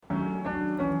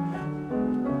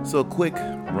So a quick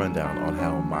rundown on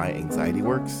how my anxiety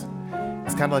works.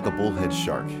 It's kind of like a bullhead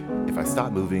shark. If I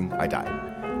stop moving, I die.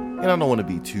 And I don't want to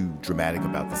be too dramatic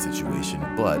about the situation,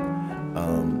 but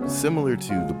similar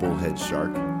to the bullhead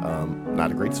shark,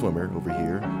 not a great swimmer over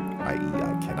here, i.e.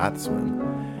 I cannot swim.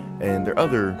 And there are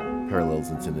other parallels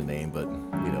into the name, but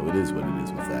it is what it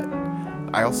is with that.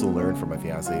 I also learned from my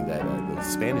fiance that the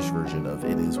Spanish version of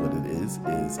it is what it is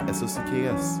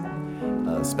S-O-C-K-S.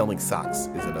 Spelling socks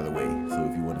is another way. So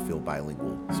if you want to feel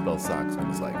bilingual, spell socks when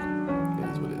it's like, it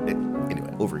is what it is.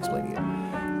 Anyway, over-explaining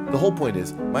it. The whole point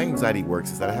is, my anxiety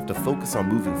works is that I have to focus on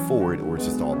moving forward or it's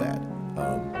just all bad.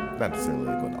 Not necessarily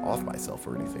going to off myself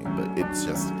or anything, but it's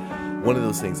just one of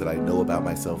those things that I know about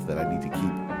myself that I need to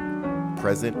keep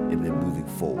present and then moving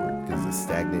forward, because a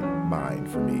stagnant mind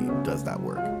for me does not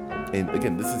work. And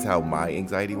again, this is how my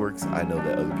anxiety works. I know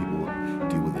that other people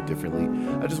deal with it differently.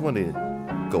 I just wanted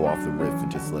to go off the riff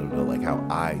and just let them know like how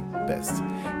I best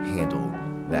handle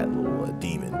that little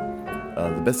demon.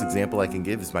 The best example I can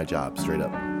give is my job, straight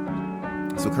up.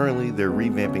 So currently they're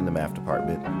revamping the math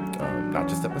department, not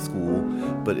just at my school,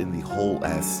 but in the whole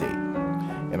ass state.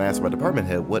 And I asked my department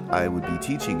head what I would be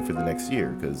teaching for the next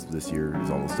year, because this year is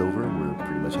almost over. We're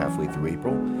pretty much halfway through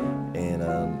April. And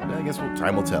I guess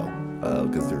time will tell,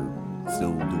 because they're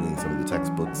still doing some of the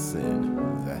textbooks and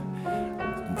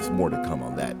there's more to come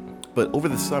on that. But over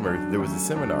the summer, there was a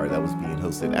seminar that was being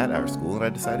hosted at our school, and I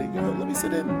decided, let me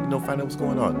sit in, find out what's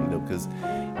going on, because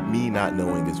me not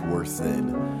knowing is worse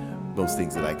than most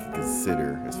things that I could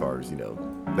consider as far as,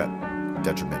 that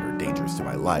detriment or dangerous to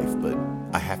my life, but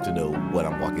I have to know what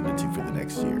I'm walking into for the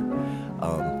next year.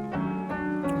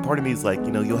 Part of me is like,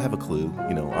 you'll have a clue.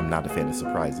 I'm not a fan of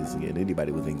surprises. Again,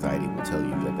 anybody with anxiety will tell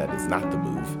you that that is not the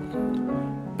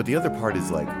move. But the other part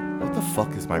is like, what the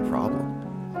fuck is my problem?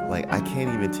 Like, I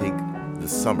can't even take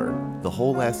the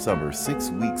whole last summer, 6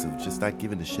 weeks of just not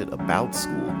giving a shit about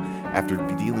school. After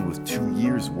dealing with 2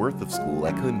 years worth of school,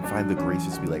 I couldn't find the grace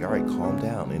just to be like, all right, calm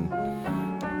down. And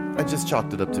I just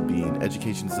chalked it up to being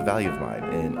education is a value of mine.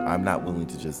 And I'm not willing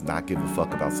to just not give a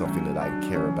fuck about something that I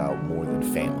care about more than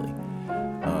family.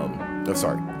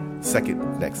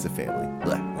 Second next to family.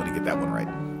 Want to get that one right.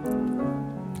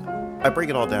 I break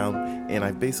it all down, and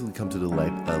I've basically come to the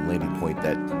landing point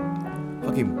that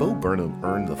fucking Bo Burnham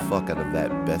earned the fuck out of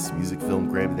that Best Music Film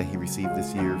Grammy that he received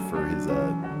this year for his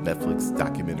Netflix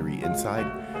documentary Inside.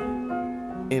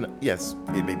 And yes,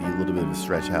 it may be a little bit of a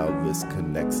stretch how this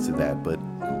connects to that, but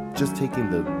just taking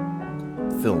the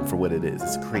film for what it is,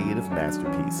 it's a creative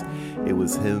masterpiece. It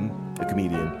was him, a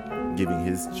comedian, giving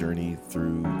his journey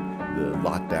through the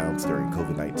lockdowns during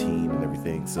COVID-19 and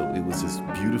everything. So it was just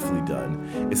beautifully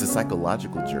done. It's a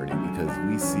psychological journey because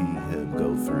we see him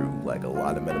go through like a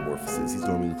lot of metamorphoses. He's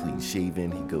normally clean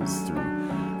shaven. He goes through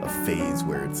a phase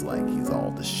where it's like he's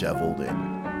all disheveled, and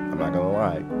I'm not gonna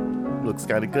lie, looks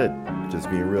kind of good. Just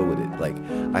being real with it. Like,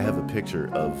 I have a picture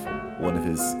of one of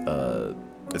his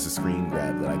it's a screen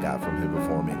grab that I got from him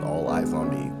performing All Eyes on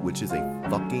Me, which is a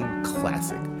fucking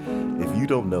classic. If you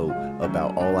don't know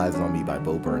about All Eyes on Me by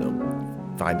Bo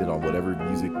Burnham, find it on whatever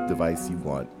music device you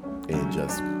want and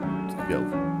just,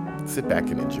 sit back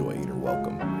and enjoy. You're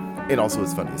welcome. And also,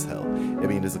 it's funny as hell. I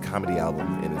mean, it's a comedy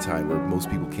album in a time where most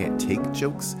people can't take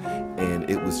jokes, and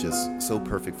it was just so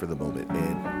perfect for the moment.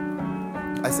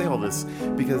 And I say all this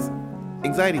because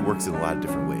anxiety works in a lot of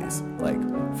different ways. Like,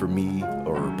 for me,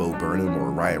 or Bo Burnham, or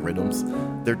Ryan Reynolds,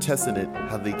 they're testing it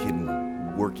how they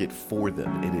can work it for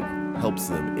them, and it helps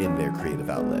them in their creative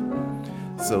outlet.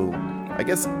 So, I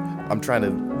guess I'm trying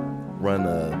to run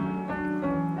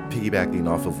piggybacking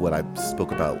off of what I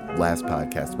spoke about last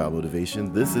podcast about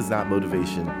motivation. This is not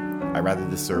motivation. I rather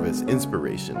this serve as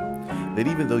inspiration. That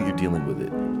even though you're dealing with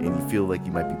it, and you feel like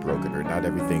you might be broken, or not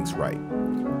everything's right,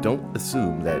 don't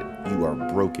assume that you are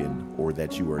broken or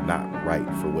that you are not right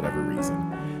for whatever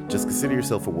reason. Just consider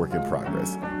yourself a work in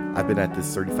progress. I've been at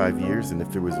this 35 years, and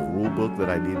if there was a rule book that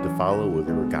I needed to follow, or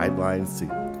there were guidelines to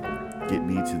get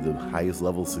me to the highest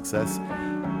level of success,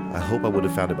 I hope I would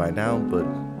have found it by now, but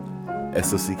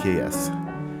SOCKS.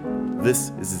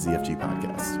 This is the ZFG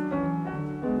Podcast.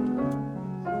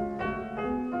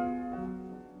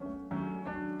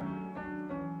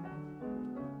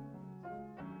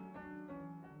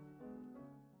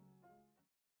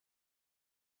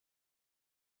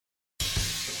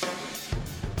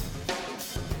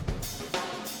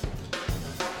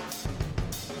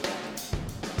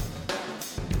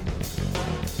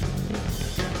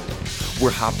 We're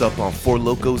hopped up on Four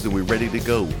Locos and we're ready to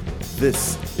go.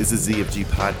 This is the ZFG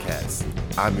Podcast.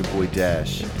 I'm your boy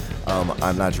Dash.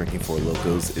 I'm not drinking Four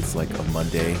Locos. It's like a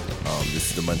Monday. This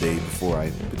is the Monday before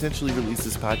I potentially release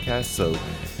this podcast. So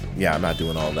yeah, I'm not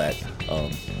doing all that.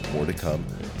 More to come.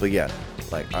 But yeah,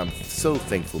 like I'm so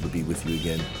thankful to be with you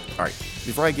again. All right,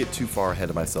 before I get too far ahead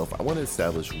of myself, I want to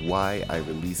establish why I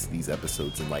release these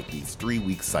episodes in like these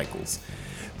 3-week cycles.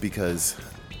 Because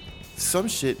some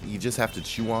shit you just have to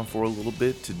chew on for a little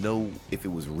bit to know if it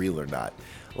was real or not.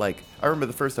 Like, I remember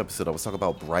the first episode, I was talking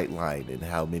about Bright Line and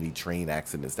how many train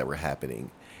accidents that were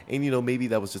happening. And, maybe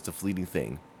that was just a fleeting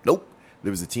thing. Nope.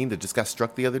 There was a team that just got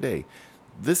struck the other day.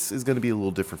 This is going to be a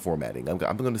little different formatting. I'm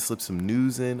going to slip some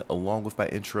news in along with my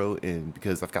intro, and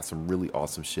because I've got some really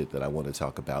awesome shit that I want to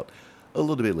talk about a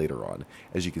little bit later on.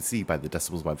 As you can see by the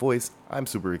decibels of my voice, I'm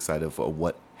super excited for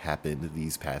what happened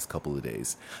these past couple of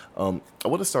days. I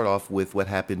want to start off with what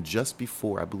happened just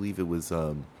before, I believe it was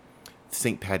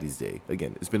St. Patty's Day.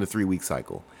 Again, it's been a 3-week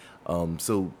cycle.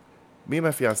 So me and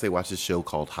my fiance watched this show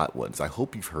called Hot Ones. I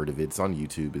hope you've heard of it. It's on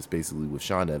YouTube. It's basically with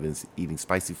Sean Evans eating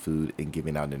spicy food and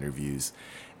giving out interviews.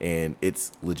 And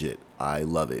it's legit. I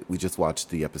love it. We just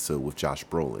watched the episode with Josh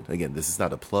Brolin. Again, this is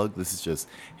not a plug. This is just,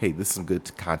 hey, this is some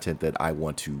good content that I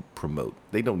want to promote.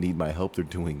 They don't need my help. They're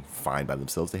doing fine by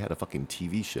themselves. They had a fucking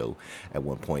TV show at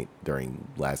one point during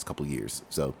the last couple of years.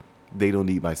 So they don't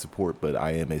need my support, but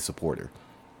I am a supporter.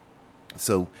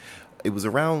 So it was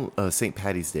around St.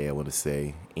 Patty's Day, I want to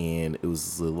say, and it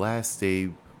was the last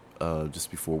day just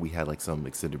before we had like some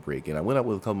extended break. And I went out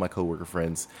with a couple of my coworker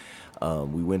friends.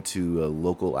 We went to a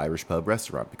local Irish pub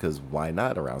restaurant because why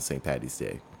not around St. Patty's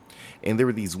Day? And there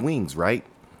were these wings, right?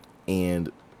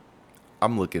 And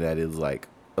I'm looking at it like,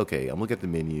 okay, I'm looking at the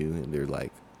menu and they're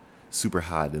like super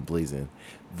hot and blazing.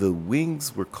 The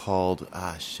wings were called,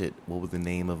 what was the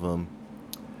name of them?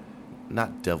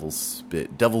 Not Devil's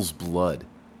Spit, Devil's Blood.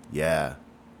 Yeah.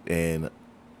 And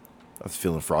I was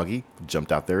feeling froggy,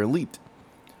 jumped out there and leapt,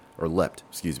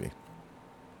 excuse me.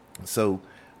 So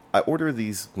I order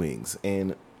these wings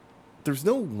and there's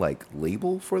no like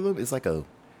label for them. It's like a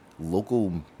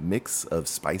local mix of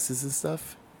spices and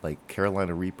stuff, like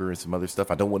Carolina Reaper and some other stuff.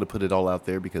 I don't want to put it all out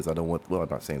there because I don't want, I'm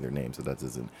not saying their name, so that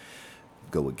doesn't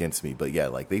go against me. But yeah,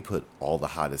 like they put all the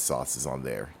hottest sauces on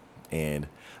there. And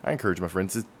I encourage my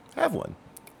friends to have one.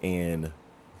 And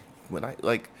when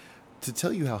to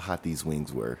tell you how hot these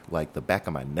wings were, like the back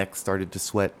of my neck started to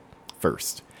sweat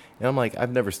first. And I'm like,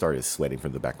 I've never started sweating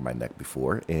from the back of my neck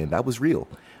before. And that was real.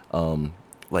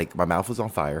 Like my mouth was on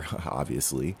fire,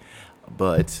 obviously,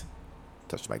 but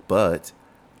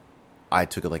I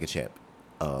took it like a champ.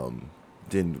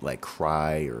 Didn't like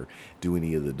cry or do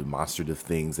any of the demonstrative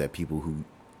things that people who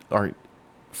aren't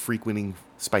frequenting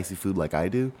spicy food like I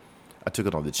do. I took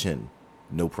it on the chin.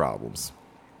 No problems.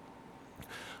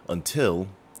 Until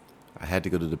I had to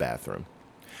go to the bathroom.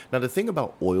 Now, the thing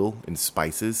about oil and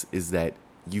spices is that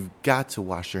you've got to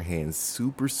wash your hands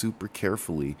super, super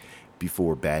carefully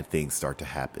before bad things start to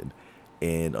happen.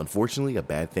 And unfortunately, a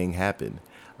bad thing happened.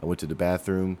 I went to the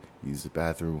bathroom, used the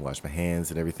bathroom, washed my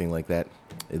hands and everything like that.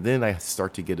 And then I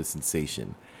start to get a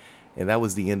sensation. And that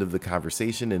was the end of the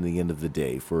conversation and the end of the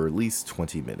day for at least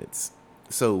 20 minutes.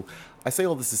 So I say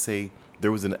all this to say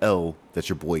there was an L that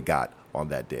your boy got on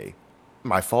that day.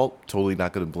 My fault. Totally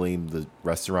not going to blame the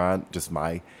restaurant. Just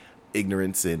my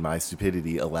ignorance and my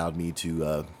stupidity allowed me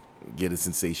to get a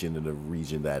sensation in a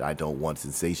region that I don't want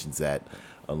sensations at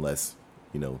unless,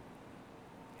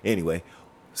 Anyway,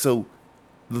 so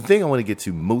the thing I want to get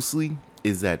to mostly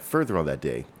is that further on that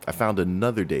day, I found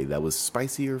another day that was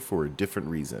spicier for a different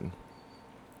reason.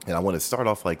 And I want to start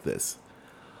off like this.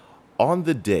 On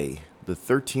the day, the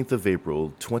 13th of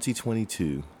April,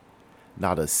 2022,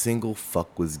 not a single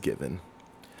fuck was given.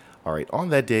 All right, on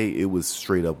that day, it was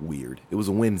straight up weird. It was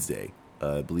a Wednesday.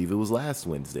 I believe it was last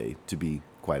Wednesday, to be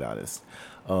quite honest.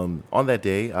 On that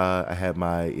day, I had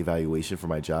my evaluation for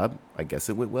my job. I guess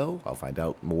it went well. I'll find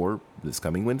out more this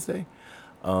coming Wednesday.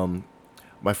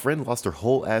 My friend lost her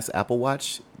whole ass Apple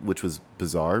Watch, which was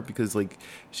bizarre because, like,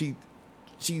 she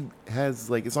has,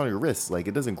 like, it's on her wrist. Like,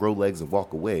 it doesn't grow legs and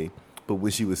walk away. But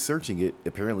when she was searching it,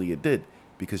 apparently it did.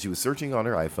 Because she was searching on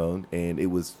her iPhone and it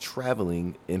was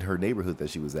traveling in her neighborhood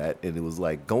that she was at. And it was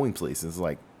like going places.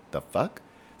 Like, the fuck?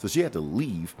 So she had to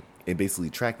leave and basically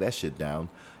track that shit down.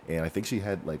 And I think she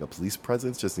had like a police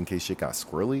presence just in case shit got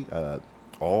squirrely.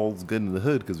 All's good in the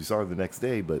hood because we saw her the next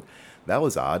day. But that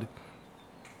was odd.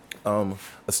 A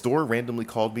store randomly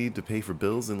called me to pay for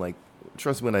bills. And like,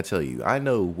 trust me when I tell you, I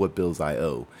know what bills I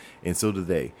owe. And so do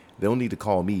they. They don't need to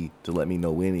call me to let me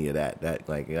know any of that.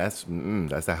 That's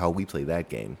not how we play that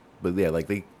game. But yeah, like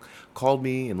they called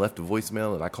me and left a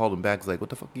voicemail, and I called them back. It's like, what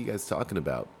the fuck are you guys talking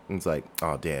about? And it's like,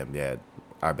 oh damn, yeah,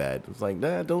 our bad. It's like,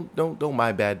 nah, don't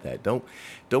my bad that.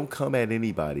 Don't come at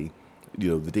anybody,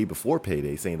 the day before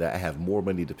payday saying that I have more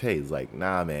money to pay. It's like,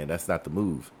 nah, man, that's not the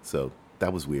move. So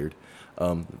that was weird.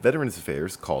 Veterans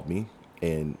Affairs called me,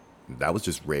 and that was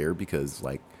just rare because,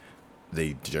 like,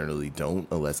 they generally don't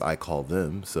unless I call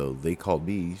them. So they called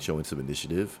me showing some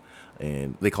initiative,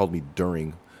 and they called me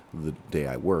during the day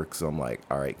I work. So I'm like,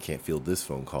 all right, can't field this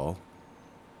phone call.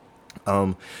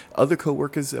 Other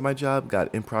coworkers at my job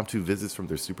got impromptu visits from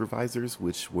their supervisors,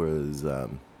 which was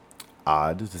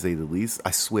odd to say the least.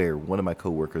 I swear, one of my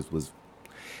coworkers was.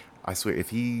 I swear, if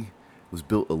he was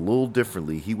built a little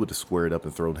differently, he would have squared up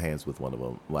and thrown hands with one of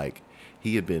them. Like,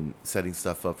 he had been setting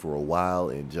stuff up for a while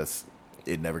and just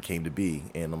it never came to be.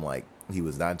 And I'm like, he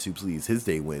was not too pleased. His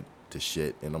day went to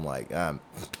shit, and I'm like,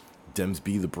 Dems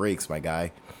be the brakes, my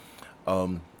guy.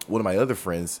 One of my other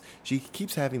friends, she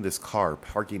keeps having this car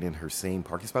parking in her same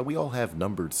parking spot. We all have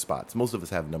numbered spots. Most of us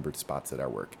have numbered spots at our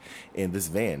work. And this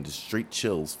van just straight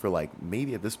chills for like,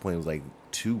 maybe at this point it was like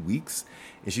 2 weeks.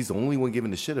 And she's the only one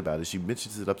giving a shit about it. She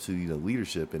mentions it up to,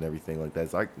 leadership and everything like that.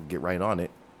 So I can get right on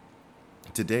it.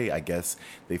 Today, I guess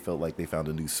they felt like they found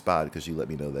a new spot because she let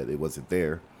me know that it wasn't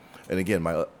there. And again,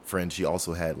 my friend, she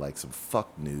also had like some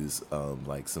fuck news,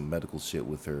 like some medical shit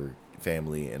with her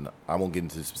family, and I won't get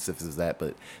into the specifics of that,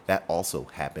 but that also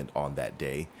happened on that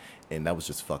day, and that was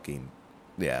just fucking,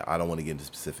 yeah, I don't want to get into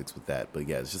specifics with that, but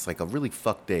yeah, it's just like a really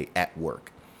fucked day at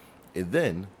work. And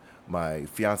then my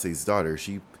fiance's daughter,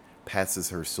 she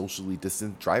passes her socially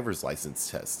distant driver's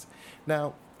license test.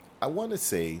 Now, I want to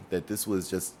say that this was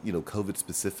just, COVID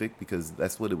specific, because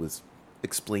that's what it was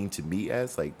explained to me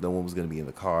as, like, no one was going to be in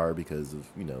the car because of,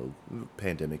 the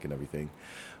pandemic and everything.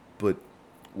 But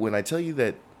when I tell you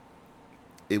that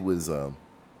it was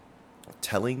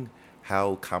telling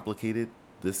how complicated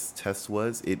this test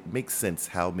was, it makes sense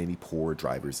how many poor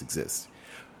drivers exist.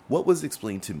 What was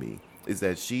explained to me is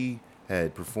that she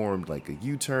had performed like a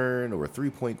U-turn or a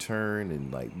 3-point turn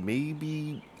and like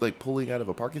maybe like pulling out of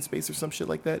a parking space or some shit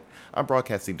like that. I'm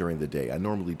broadcasting during the day. I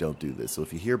normally don't do this. So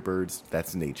if you hear birds,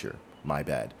 that's nature. My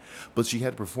bad. But she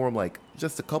had to perform like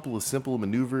just a couple of simple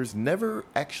maneuvers, never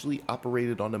actually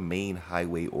operated on a main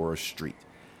highway or a street.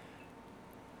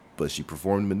 But she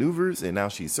performed maneuvers, and now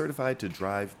she's certified to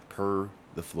drive per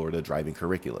the Florida driving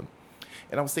curriculum.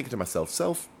 And I was thinking to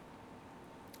myself,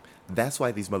 that's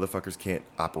why these motherfuckers can't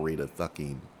operate a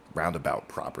fucking roundabout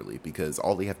properly, because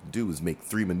all they have to do is make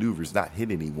 3 maneuvers, not hit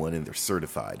anyone, and they're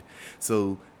certified.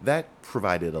 So that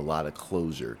provided a lot of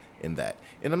closure in that.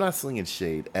 And I'm not slinging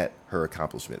shade at her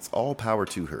accomplishments. All power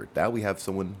to her. Now we have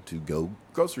someone to go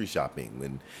grocery shopping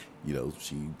when,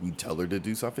 we tell her to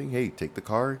do something. Hey, take the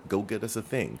car, go get us a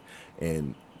thing.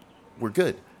 And we're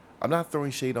good. I'm not throwing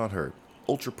shade on her.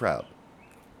 Ultra proud.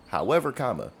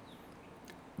 However,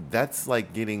 that's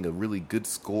like getting a really good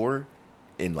score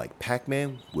in like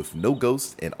Pac-Man with no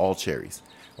ghosts and all cherries.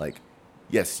 Like,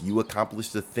 yes, you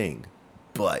accomplished the thing,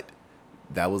 but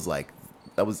that was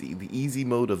the easy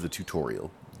mode of the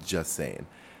tutorial. Just saying.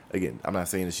 Again, I'm not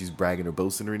saying that she's bragging or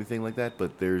boasting or anything like that,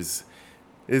 but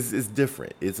it's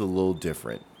different. It's a little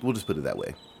different. We'll just put it that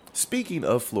way. Speaking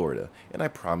of Florida, and I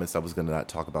promised I was going to not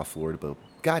talk about Florida, but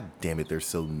god damn it, they're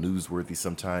so newsworthy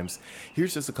sometimes.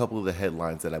 Here's just a couple of the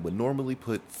headlines that I would normally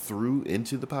put through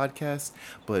into the podcast,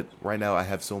 but right now I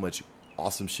have so much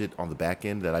awesome shit on the back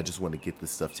end that I just want to get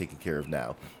this stuff taken care of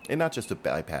now. And not just to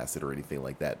bypass it or anything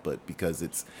like that, but because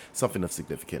it's something of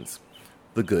significance.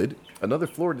 The good, another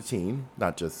Florida team,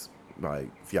 not just my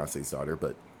fiance's daughter,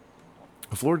 but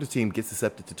a Florida team gets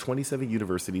accepted to 27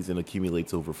 universities and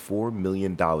accumulates over $4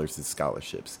 million in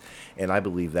scholarships. And I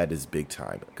believe that is big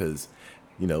time because,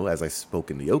 as I spoke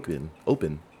in the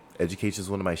open, education is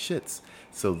one of my shits.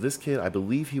 So this kid, I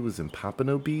believe he was in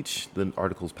Pompano Beach. The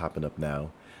article's popping up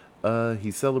now.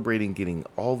 He's celebrating getting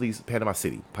all these, Panama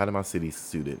City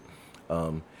student.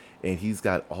 And he's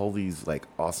got all these like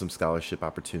awesome scholarship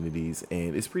opportunities,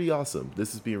 and it's pretty awesome.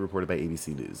 This is being reported by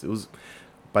ABC News.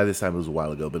 By this time, it was a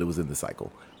while ago, but it was in the cycle.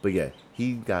 But yeah,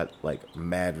 he got like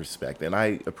mad respect, and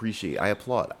I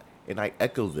applaud, and I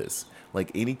echo this.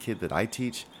 Like any kid that I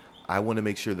teach, I want to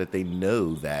make sure that they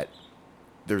know that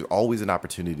there's always an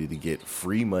opportunity to get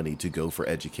free money to go for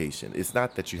education. It's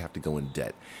not that you have to go in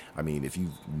debt. I mean, if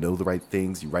you know the right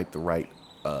things, you write the right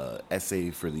essay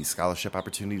for these scholarship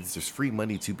opportunities, there's free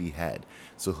money to be had.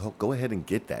 So go ahead and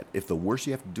get that. If the worst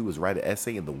you have to do is write an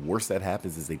essay and the worst that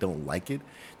happens is they don't like it,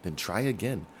 then try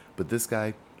again. But this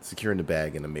guy securing the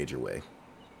bag in a major way.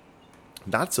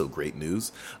 Not so great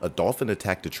news. A dolphin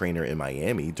attacked a trainer in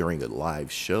Miami during a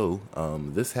live show.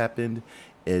 This happened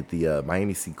at the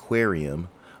Miami Seaquarium.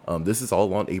 This is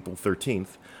all on April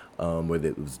 13th. Where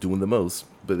it was doing the most,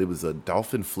 but it was a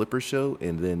dolphin flipper show,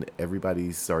 and then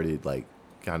everybody started like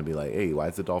kind of be like, hey, why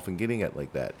is the dolphin getting it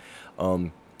like that?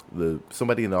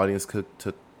 Somebody in the audience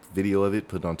took video of it,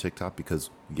 put it on TikTok because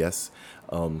yes,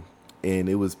 and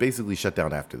it was basically shut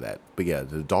down after that. But yeah,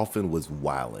 the dolphin was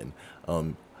wildin'.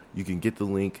 You can get the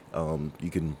link, you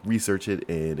can research it,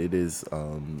 and it is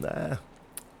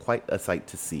quite a sight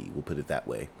to see. We'll put it that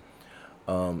way.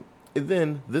 And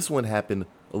then this one happened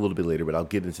a little bit later, but I'll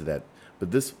get into that.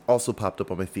 But this also popped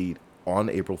up on my feed on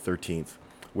April 13th,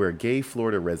 where a gay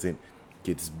Florida resident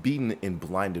gets beaten and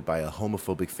blinded by a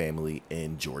homophobic family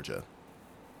in Georgia.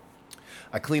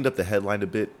 I cleaned up the headline a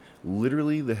bit.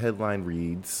 Literally, the headline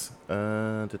reads,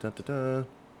 oh,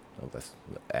 that's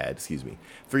the ad, excuse me.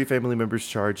 3 family members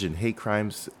charged in hate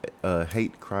crime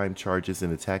charges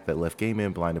in attack that left gay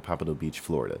man blind in Pompano Beach,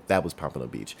 Florida. That was Pompano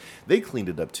Beach. They cleaned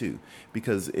it up too,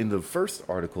 because in the first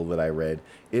article that I read,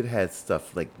 it had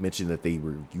stuff like mentioned that they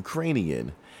were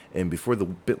Ukrainian. And before the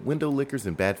window lickers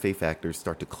and bad faith actors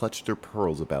start to clutch their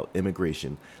pearls about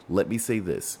immigration, let me say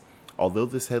this. Although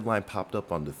this headline popped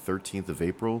up on the 13th of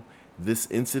April,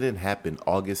 this incident happened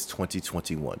August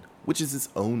 2021, which is its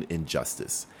own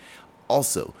injustice.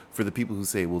 Also, for the people who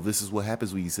say, well, this is what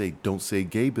happens when you say, don't say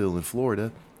gay bill in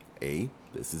Florida. A,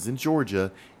 this is in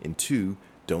Georgia. And 2,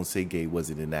 don't say gay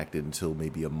wasn't enacted until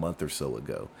maybe a month or so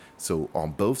ago. So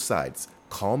on both sides,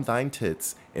 calm thine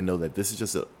tits and know that this is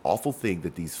just an awful thing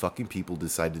that these fucking people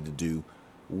decided to do.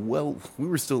 Well, we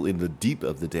were still in the deep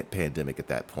of the pandemic at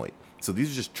that point. So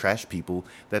these are just trash people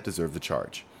that deserve the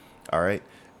charge. All right.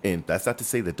 And that's not to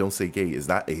say that Don't Say Gay is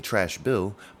not a trash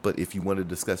bill, but if you want to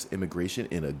discuss immigration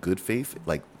in a good faith,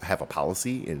 like have a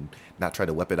policy and not try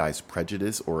to weaponize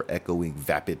prejudice or echoing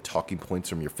vapid talking points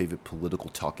from your favorite political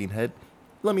talking head,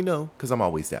 let me know, because I'm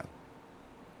always down.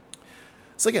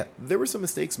 So yeah, there were some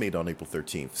mistakes made on April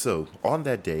 13th. So on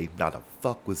that day, not a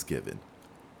fuck was given.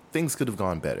 Things could have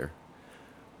gone better.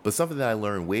 But something that I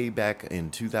learned way back in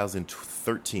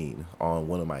 2013 on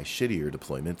one of my shittier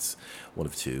deployments, one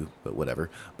of 2, but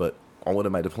whatever. But on one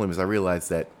of my deployments, I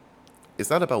realized that it's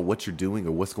not about what you're doing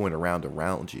or what's going around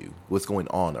you, what's going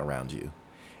on around you.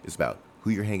 It's about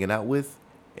who you're hanging out with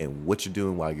and what you're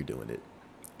doing while you're doing it.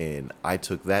 And I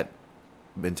took that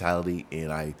mentality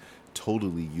and I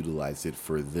totally utilized it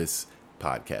for this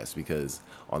podcast, because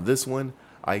on this one,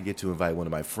 I get to invite one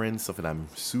of my friends, something I'm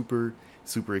super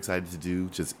excited to do,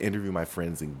 just interview my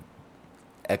friends and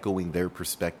echoing their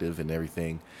perspective and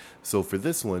everything. So for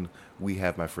this one, we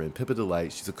have my friend Pippa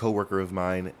Delight. She's a coworker of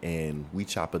mine, and we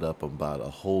chop it up about a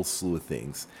whole slew of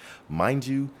things. Mind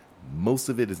you, most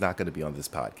of it is not going to be on this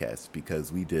podcast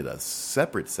because we did a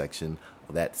separate section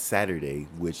that Saturday,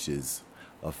 which is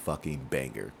a fucking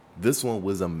banger. This one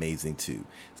was amazing too.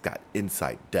 It's got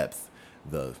insight, depth.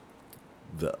 The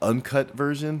uncut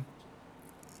version,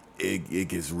 it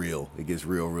gets real. It gets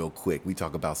real quick. We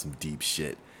talk about some deep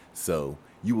shit. So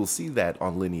you will see that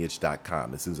on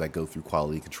lineage.com as soon as I go through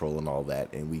quality control and all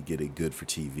that, and we get it good for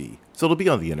TV. So it'll be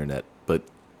on the internet, but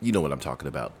you know what I'm talking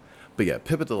about. But yeah,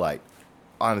 Pippa Delight,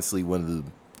 honestly, one of the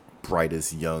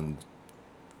brightest young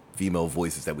female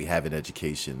voices that we have in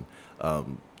education.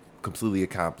 Completely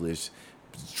accomplished,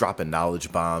 dropping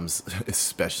knowledge bombs,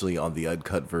 especially on the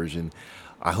uncut version.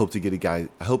 I hope to get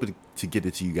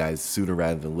it to you guys sooner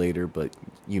rather than later, but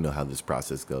you know how this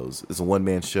process goes. It's a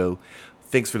one-man show.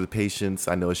 Thanks for the patience.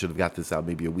 I know I should have got this out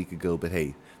maybe a week ago, but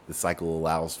hey, the cycle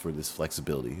allows for this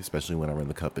flexibility, especially when I run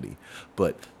the company.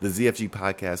 But the ZFG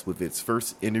podcast with its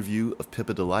first interview of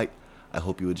Pippa Delight, I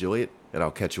hope you enjoy it, and I'll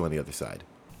catch you on the other side.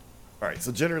 All right,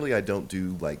 so generally I don't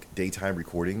do like daytime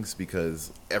recordings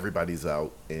because everybody's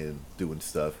out and doing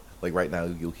stuff. Like right now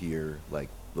you'll hear like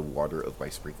the water of my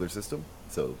sprinkler system.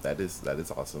 So that is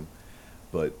awesome.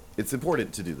 But it's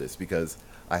important to do this because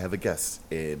I have a guest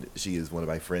and she is one of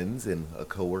my friends and a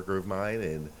coworker of mine,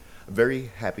 and I'm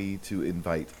very happy to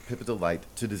invite Pippa Delight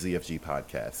to the ZFG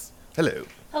podcast. Hello.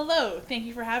 Hello. Thank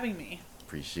you for having me.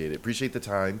 Appreciate it. Appreciate the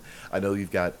time. I know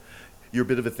you're a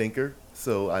bit of a thinker,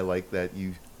 so I like that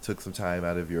you took some time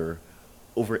out of your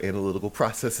over-analytical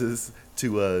processes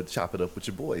to chop it up with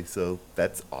your boy. So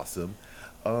that's awesome.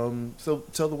 So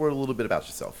tell the world a little bit about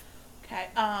yourself. Okay.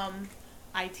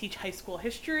 I teach high school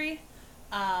history.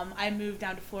 I moved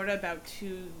down to Florida about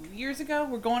 2 years ago.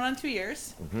 We're going on 2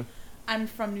 years. Mm-hmm. I'm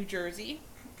from New Jersey.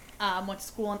 Went to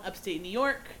school in upstate New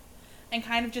York and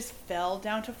kind of just fell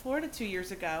down to Florida 2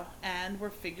 years ago, and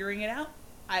we're figuring it out.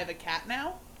 I have a cat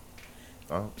now.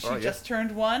 She just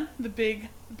turned 1, the big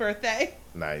birthday.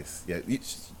 Nice. Yeah,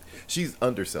 she's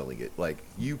underselling it. Like,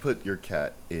 you put your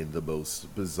cat in the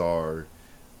most bizarre,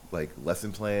 like,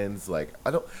 lesson plans. Like,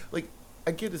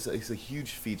 I get it's a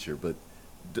huge feature, but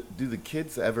do the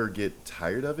kids ever get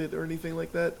tired of it or anything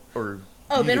like that? Or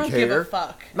they don't give a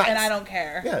fuck. Nice. And I don't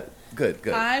care. Yeah, good.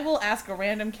 I will ask a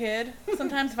random kid,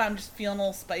 sometimes if I'm just feeling a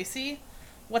little spicy,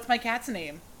 what's my cat's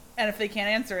name? And if they can't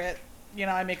answer it,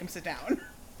 I make them sit down.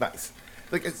 Nice.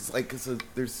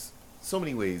 There's so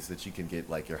many ways that you can get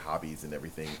like your hobbies and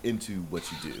everything into what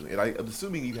you do. And I'm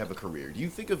assuming you have a career. Do you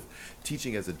think of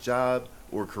teaching as a job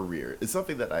or career? It's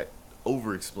something that I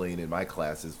over-explain in my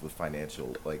classes with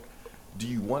financial. Like, do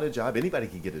you want a job? Anybody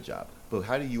can get a job. But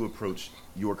how do you approach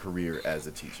your career as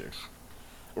a teacher?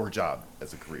 Or job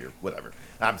as a career, whatever.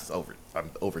 I'm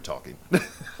over talking.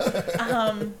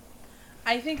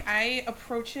 I think I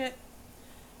approach it,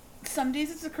 some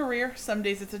days it's a career, some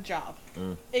days it's a job.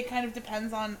 It kind of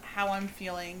depends on how I'm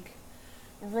feeling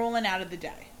rolling out of the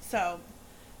day. So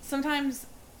sometimes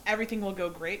everything will go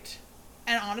great.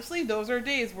 And honestly, those are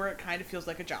days where it kind of feels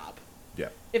like a job. Yeah.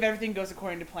 If everything goes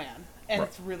according to plan and Right.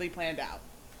 it's really planned out.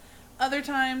 Other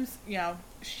times,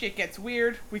 shit gets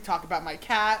weird. We talk about my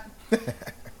cat.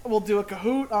 We'll do a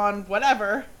Kahoot on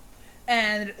whatever.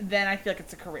 And then I feel like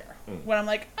it's a career. When I'm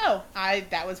like,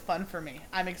 that was fun for me.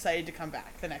 I'm excited to come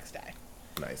back the next day.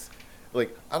 Nice.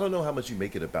 Like, I don't know how much you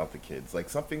make it about the kids. Like,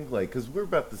 something like, because we're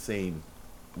about the same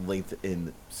length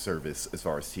in service as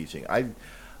far as teaching.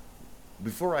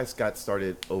 Before I got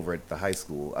started over at the high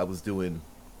school, I was doing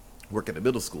work at the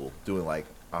middle school, doing like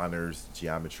honors,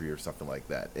 geometry, or something like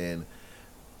that. And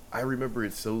I remember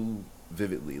it so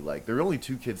vividly. Like, there were only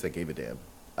 2 kids that gave a damn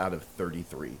out of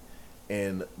 33.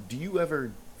 And do you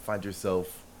ever find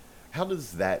yourself, how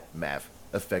does that math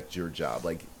affect your job?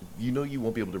 Like, you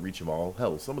won't be able to reach them all.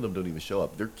 Hell, some of them don't even show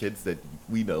up. They're kids that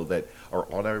we know that are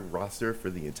on our roster for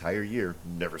the entire year,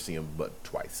 never see them but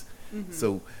twice. Mm-hmm.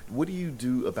 So what do you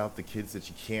do about the kids that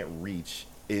you can't reach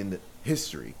in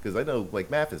history? Because I know, like,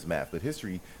 math is math, but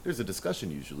history, there's a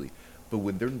discussion usually. But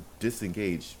when they're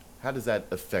disengaged, how does that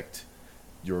affect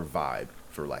your vibe,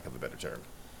 for lack of a better term?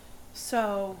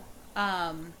 So,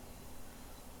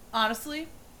 honestly,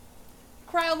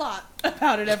 cry a lot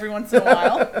about it every once in a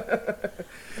while.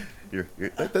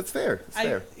 That's fair. It's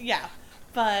fair. Yeah.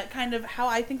 But kind of how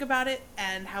I think about it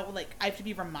and how, like, I have to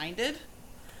be reminded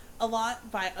a lot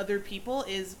by other people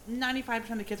is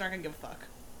 95% of the kids aren't going to give a fuck.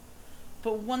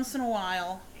 But once in a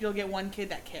while, you'll get one kid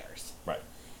that cares. Right.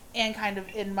 And kind of,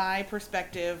 in my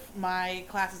perspective, my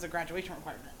class is a graduation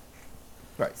requirement.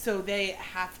 Right. So they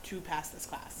have to pass this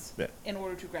class in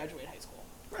order to graduate high school.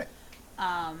 Right.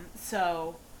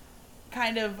 So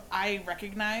kind of I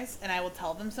recognize, and I will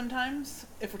tell them sometimes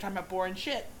if we're talking about boring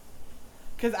shit,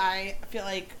 because I feel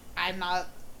like I'm not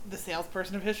the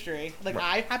salesperson of history. Like,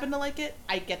 right. I happen to like it.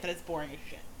 I get that it's boring as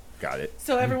shit. Got it.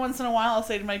 So every once in a while, I'll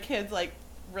say to my kids, like,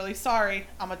 really sorry,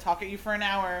 I'm gonna talk at you for an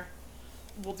hour.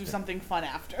 We'll do something fun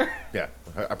after. Yeah,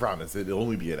 I promise. It'll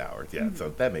only be an hour. Yeah, so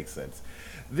that makes sense.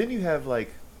 Then you have,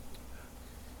 like,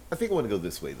 I think I want to go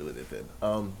this way with it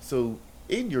then. So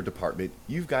in your department,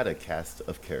 you've got a cast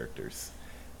of characters.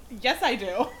 Yes, I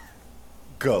do.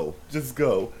 Go. Just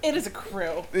go. It is a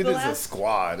crew. It is a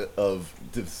squad of,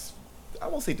 I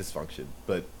won't say dysfunction,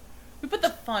 but... We put the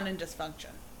fun in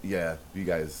dysfunction. Yeah, you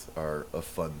guys are a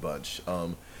fun bunch.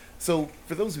 So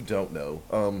for those who don't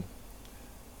know,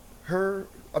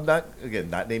 I'm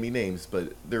not naming names,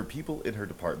 but there are people in her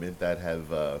department that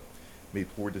have made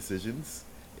poor decisions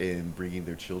in bringing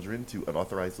their children to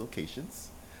unauthorized locations,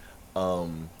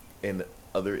 and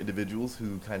other individuals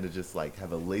who kind of just like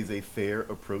have a laissez-faire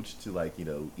approach to, like,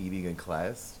 eating in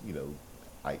class,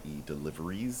 i.e.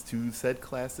 deliveries to said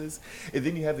classes. And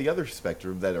then you have the other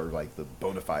spectrum that are like the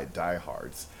bona fide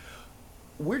diehards.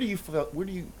 Where do you,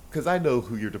 because I know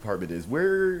who your department is,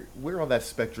 where on that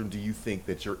spectrum do you think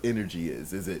that your energy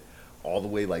is? Is it all the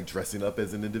way like dressing up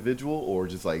as an individual, or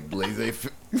just like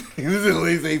laissez-faire, is it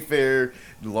laissez-faire,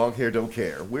 long hair, don't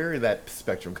care? Where in that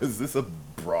spectrum? Because this is a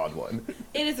broad one.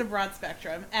 It is a broad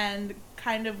spectrum. And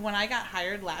kind of when I got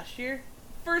hired last year,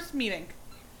 first meeting,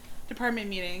 department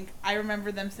meeting, I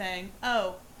remember them saying,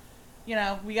 oh,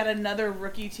 we got another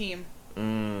rookie team.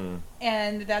 And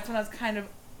that's when I was kind of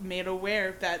made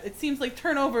aware that it seems like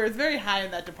turnover is very high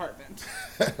in that department.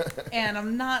 And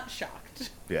I'm not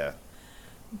shocked. Yeah.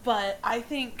 But I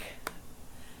think,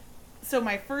 so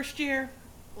my first year,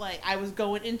 like, I was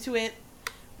going into it,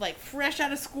 like, fresh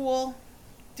out of school,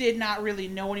 did not really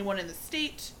know anyone in the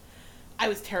state. I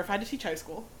was terrified to teach high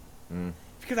school.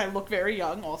 Because I look very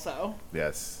young also.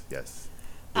 Yes.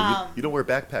 You don't wear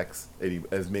backpacks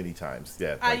as many times.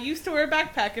 Yeah. I used to wear a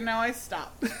backpack, and now I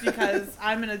stopped because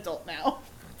I'm an adult now.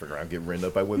 I'm getting written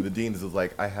up by one of the deans. Was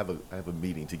like, I have a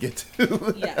meeting to get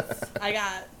to. Yes, I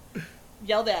got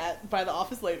yelled at by the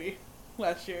office lady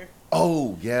last year.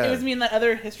 Oh yeah, it was me and that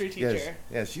other history teacher.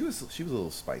 Yeah, she was a little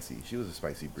spicy. She was a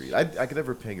spicy breed. I could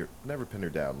never pin her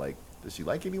down. Like, does she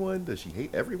like anyone? Does she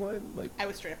hate everyone? Like, I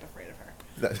was straight up afraid of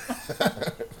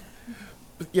her.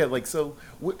 Yeah, like so,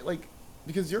 like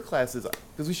because your classes,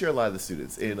 because we share a lot of the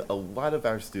students, and a lot of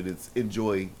our students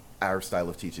enjoy our style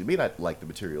of teaching. May not like the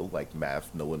material, like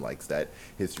math. No one likes that.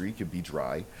 History can be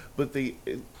dry, but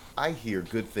I hear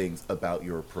good things about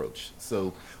your approach.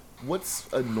 So, what's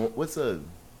a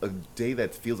day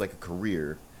that feels like a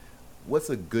career? What's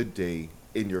a good day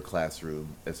in your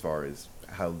classroom as far as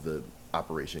how the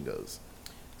operation goes?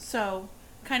 So,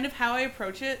 kind of how I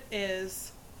approach it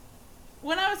is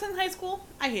when I was in high school,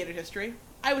 I hated history.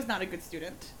 I was not a good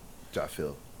student That's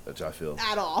how I feel.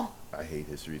 at all. I hate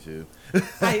history too.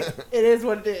 It is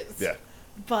what it is. Yeah.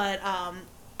 But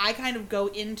I kind of go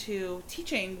into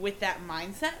teaching with that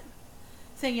mindset,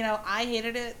 saying, I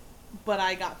hated it, but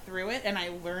I got through it and I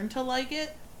learned to like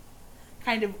it.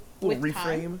 Kind of Little with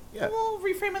reframe, time. yeah. A little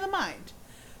reframe of the mind.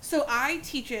 So I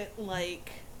teach it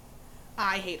like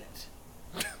I hate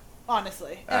it.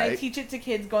 Honestly. And I Alright. teach it to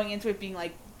kids going into it being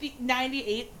like,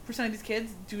 98% of these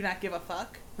kids do not give a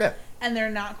fuck. Yeah. And they're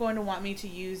not going to want me to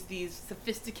use these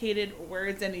sophisticated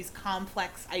words and these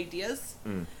complex ideas,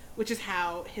 which is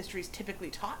how history is typically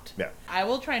taught. Yeah. I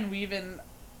will try and weave in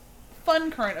fun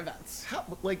current events.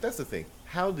 That's the thing.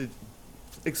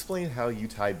 Explain how you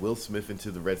tied Will Smith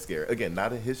into the Red Scare? Again,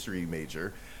 not a history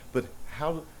major, but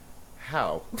how?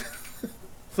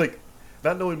 Like,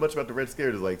 not knowing much about the Red Scare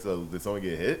is like, so did someone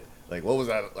get hit? Like, what was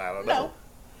that? I don't know.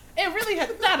 No, it really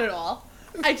had not at all.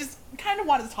 I just kind of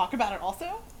wanted to talk about it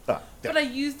also, Yeah. but I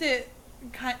used it.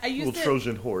 I used Little it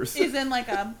Trojan horse. is in like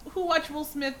who watched Will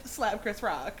Smith slap Chris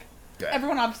Rock. Yeah.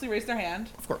 Everyone obviously raised their hand.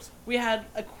 Of course. We had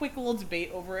a quick little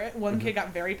debate over it. One kid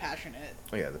got very passionate.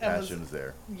 Oh yeah, the and was passion's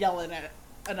there. Yelling at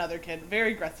another kid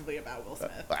very aggressively about Will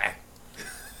Smith. Ah.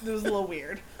 It was a little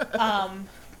weird.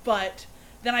 But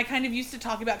then I kind of used to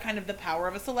talk about kind of the power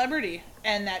of a celebrity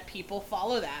and that people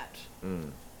follow that.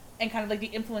 And kind of like the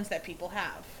influence that people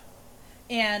have.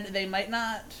 And they might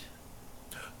not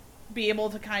be able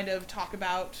to kind of talk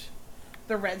about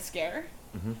the Red Scare.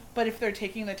 But if they're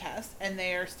taking the test and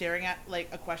they are staring at like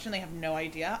a question they have no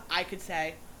idea, I could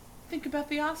say, think about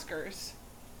the Oscars.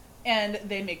 And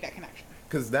they make that connection.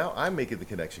 Because now I'm making the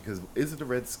connection. Because is it the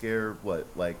Red Scare? What,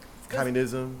 like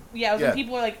communism? Yeah, it was when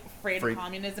people were like afraid of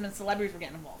communism and celebrities were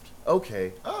getting involved.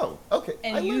 Okay. Oh, okay. I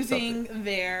And learned using something.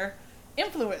 their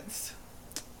influence.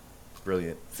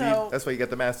 Brilliant. So- See, that's why you got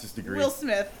the master's degree. Will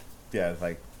Smith. Yeah,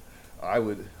 like I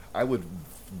would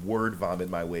word vomit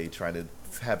my way trying to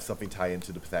have something tie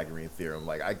into the Pythagorean theorem.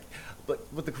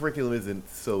 But the curriculum isn't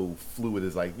so fluid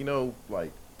as like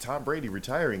Tom Brady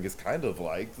retiring is kind of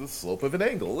like the slope of an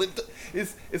angle.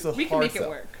 It's a We can hard make it sell.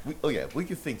 work. We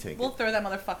can think tank We'll it. throw that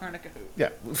motherfucker in a Kahoot. Yeah.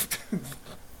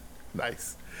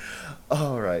 Nice.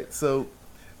 All right. So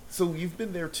you've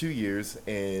been there 2 years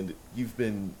and you've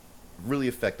been really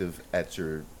effective at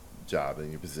your job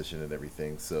and your position and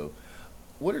everything. So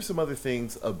what are some other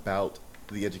things about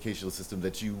the educational system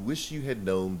that you wish you had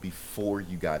known before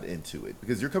you got into it?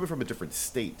 Because you're coming from a different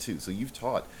state too. So you've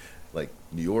taught like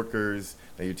New Yorkers,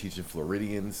 now you're teaching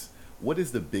Floridians. What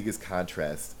is the biggest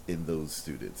contrast in those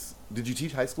students? Did you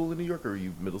teach high school in New York or were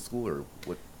you middle school or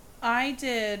what? I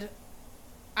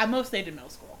mostly did middle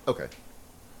school. Okay.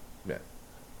 Yeah.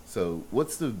 So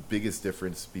what's the biggest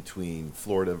difference between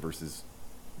Florida versus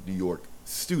New York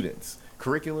students?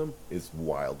 Curriculum is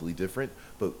wildly different,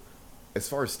 but as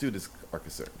far as students are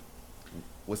concerned,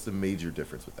 what's the major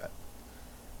difference with that?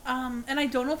 And I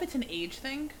don't know if it's an age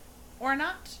thing or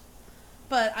not,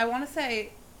 but I want to say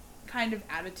kind of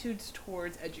attitudes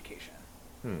towards education.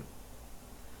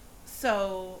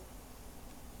 So,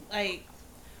 like,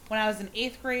 when I was in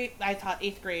 8th grade, I taught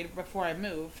 8th grade before I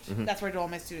moved. That's where I did all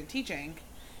my student teaching.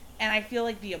 And I feel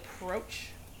like the approach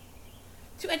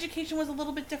to education was a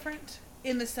little bit different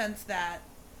in the sense that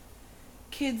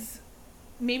kids,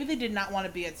 maybe they did not want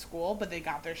to be at school, but they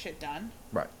got their shit done.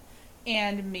 Right.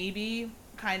 And maybe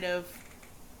kind of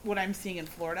what I'm seeing in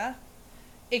Florida,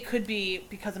 it could be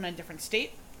because I'm in a different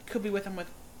state, could be working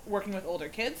with older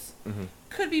kids,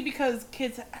 could be because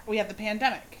we have the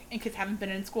pandemic and kids haven't been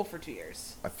in school for 2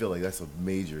 years. I feel like that's a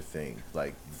major thing.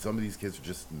 Like some of these kids are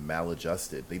just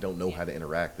maladjusted. They don't know how to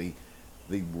interact. They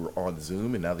were on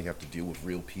Zoom and now they have to deal with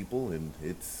real people and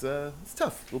it's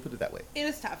tough. We'll put it that way. It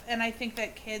is tough. And I think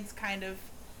that kids kind of,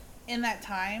 in that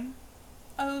time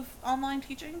of online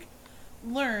teaching,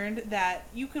 learned that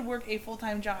you could work a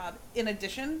full-time job in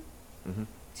addition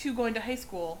to going to high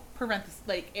school,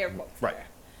 like air quotes Right. there.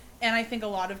 And I think a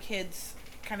lot of kids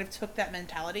kind of took that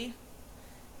mentality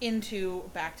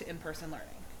back to in-person learning.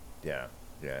 Yeah,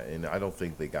 and I don't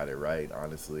think they got it right,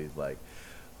 honestly. Like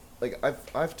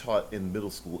I've taught in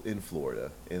middle school in Florida,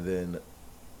 and then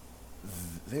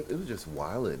it was just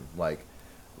wilding. Like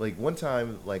Like one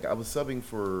time, like I was subbing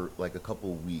for like a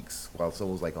couple weeks while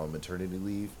someone was like on maternity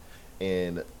leave,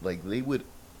 and like they would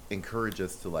encourage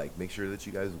us to like make sure that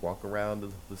you guys walk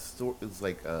around the store. It's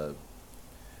like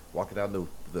walking down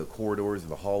the corridors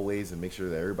and the hallways and make sure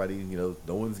that everybody, no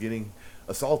one's getting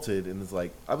assaulted. And it's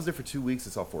like I was there for 2 weeks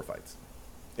and saw 4 fights,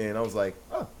 and I was like,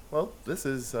 oh well, this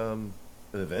is an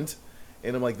event,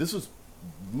 and I'm like, this was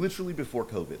literally before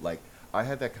COVID. Like I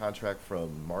had that contract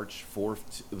from March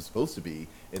 4th. It was supposed to be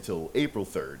until April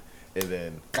 3rd, and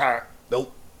then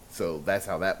nope. So that's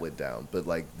how that went down. But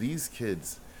like these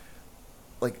kids,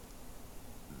 like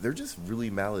they're just really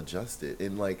maladjusted,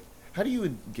 and like how do you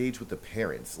engage with the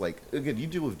parents? Like again, you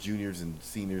deal with juniors and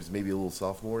seniors, maybe a little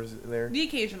sophomores in there. The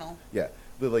occasional. Yeah,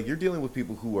 but like you're dealing with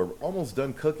people who are almost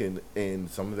done cooking, and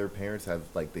some of their parents have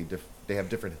like they have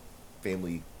different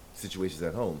family situations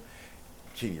at home.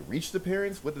 Can you reach the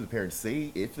parents? What do the parents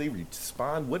say if they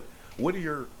respond? What are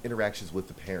your interactions with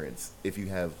the parents if you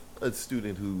have a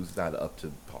student who's not up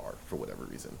to par for whatever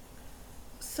reason?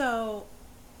 So,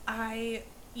 I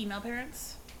email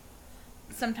parents.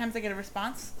 Sometimes I get a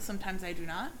response. Sometimes I do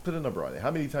not. Put a number on it. How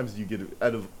many times do you get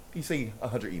out of, you say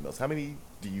 100 emails? How many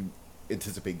do you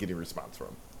anticipate getting a response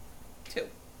from? 2.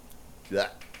 Yeah.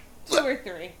 2 or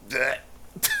 3.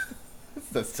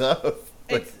 That's tough.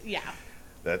 It's yeah.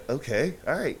 That okay.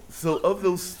 All right. So of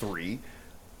those 3,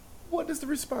 what is the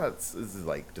response? Is it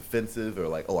like defensive or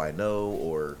like, oh, I know,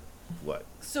 or what?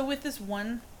 So with this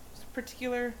one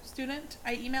particular student,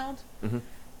 I emailed, Mm-hmm.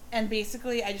 and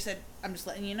basically I just said, I'm just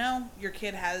letting you know, your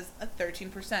kid has a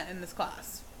 13% in this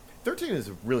class. 13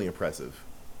 is really impressive.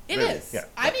 It Really? is. Yeah.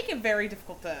 I make it very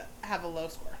difficult to have a low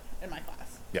score in my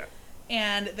class. Yeah.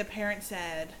 And the parent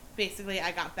said, basically,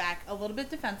 I got back a little bit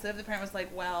defensive. The parent was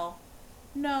like, well,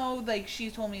 no, like, she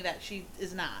told me that she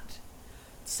is not.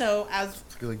 So, as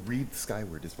Like read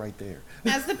skyward. It's right there.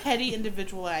 as the petty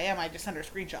individual I am, I just sent her a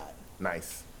screenshot.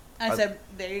 Nice. And I said,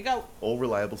 there you go. All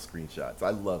reliable screenshots. I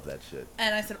love that shit.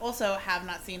 And I said, also, have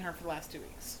not seen her for the last 2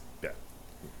 weeks. Yeah.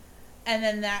 And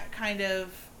then that kind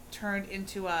of turned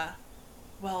into a,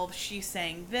 well, she's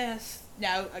saying this.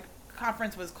 Now, a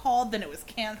conference was called, then it was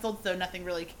canceled, so nothing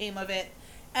really came of it.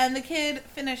 And the kid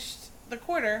finished the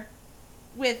quarter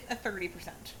with a 30%.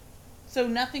 So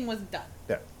nothing was done.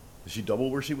 Yeah. She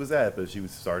doubled where she was at, but she was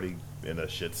starting in a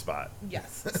shit spot.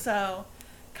 Yes. So,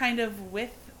 kind of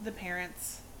with the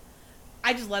parents,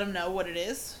 I just let them know what it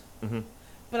is. Mm-hmm.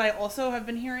 But I also have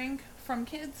been hearing from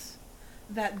kids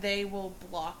that they will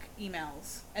block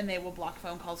emails and they will block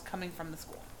phone calls coming from the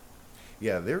school.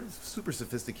 Yeah, they're super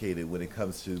sophisticated when it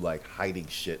comes to like hiding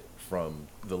shit from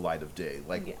the light of day.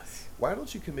 Like, Yes. why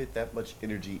don't you commit that much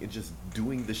energy in just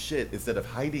doing the shit instead of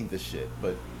hiding the shit?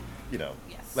 But,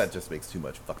 Yes. that just makes too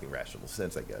much fucking rational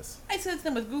sense, I guess. I sense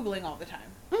them with Googling all the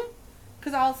time.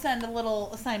 Because I'll send a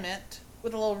little assignment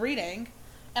with a little reading,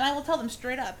 and I will tell them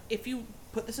straight up, if you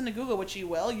put this into Google, which you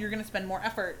will, you're going to spend more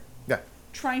effort Yeah,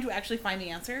 trying to actually find the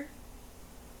answer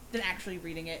than actually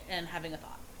reading it and having a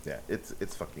thought. yeah, it's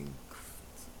fucking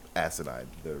asinine,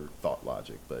 their thought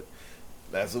logic, but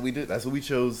that's what we did. That's what we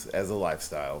chose as a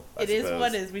lifestyle. I It is suppose.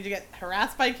 what it is. We get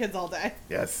harassed by kids all day.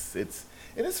 Yes, it's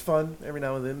fun every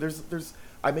now and then. There's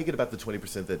I make it about the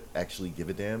 20% that actually give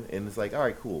a damn, and it's like, all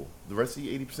right, cool. The rest of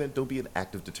the 80%, don't be an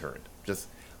active deterrent. Just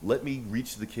let me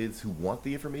reach the kids who want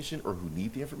the information or who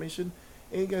need the information,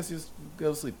 and you guys just go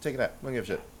to sleep, take it out, don't give a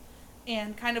shit.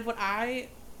 And kind of what I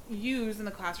use in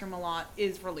the classroom a lot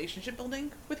is relationship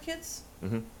building with kids.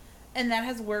 Mm-hmm. And that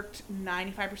has worked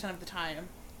 95% of the time,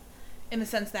 in the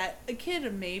sense that a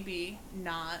kid may be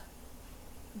not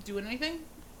doing anything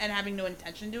and having no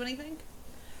intention to do anything.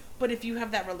 But if you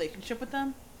have that relationship with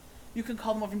them, you can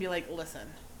call them over and be like, listen,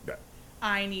 Yeah.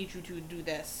 I need you to do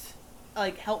this.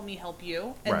 Like, help me help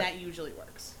you. And Right. that usually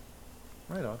works.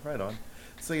 Right on, right on.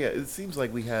 So yeah, it seems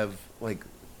like we have like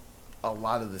a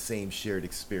lot of the same shared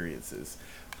experiences.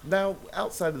 Now,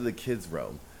 outside of the kids'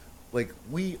 realm, like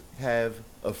we have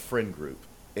a friend group,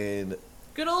 and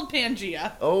Good old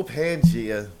Pangea. oh,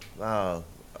 Pangea,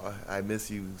 I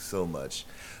miss you so much.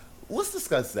 Let's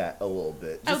discuss that a little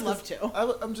bit. I would Just love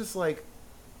 'cause I'm just like,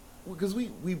 because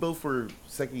we both were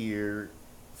second year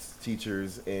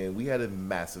teachers, and we had a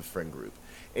massive friend group,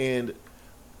 and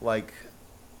like,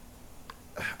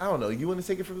 I don't know. You want to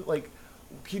take it from like,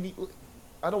 can you?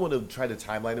 I don't want to try to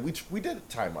timeline it. We did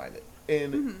timeline it,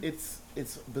 and it's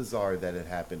bizarre that it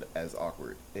happened as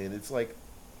awkward, and it's like,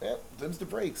 them's the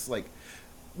breaks. Like,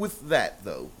 with that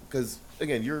though, because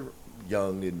again, you're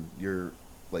young and you're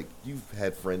like you've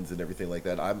had friends and everything like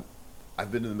that.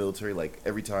 I've been in the military. Like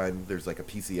every time there's like a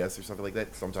PCS or something like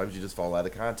that, sometimes you just fall out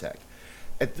of contact.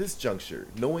 at this juncture,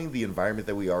 knowing the environment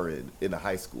that we are in a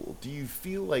high school, do you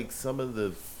feel like some of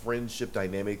the friendship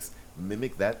dynamics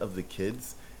mimic that of the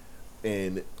kids?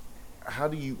 And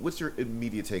what's your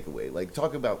immediate takeaway? Like,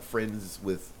 talk about friends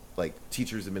with, like,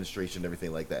 teachers, administration,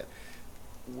 everything like that.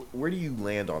 Where do you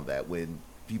land on that when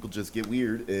people just get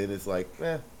weird and it's like,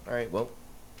 all right, well,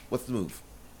 what's the move?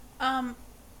 I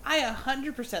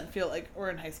 100% feel like we're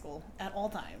in high school at all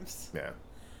times. Yeah.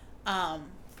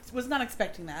 Was not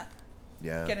expecting that.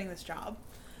 Yeah. Getting this job.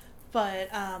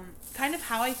 But kind of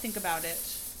how I think about it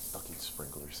Fucking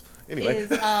sprinklers. Anyway.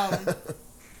 is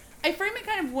I frame it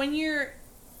kind of when you're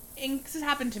this has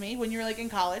happened to me when you're like in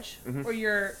college or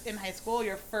you're in high school,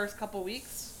 your first couple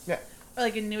weeks. Yeah. Or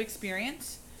like a new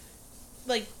experience.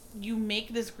 Like you make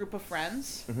this group of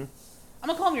friends. I'm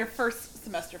gonna call them your first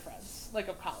semester friends, like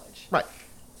of college. Right.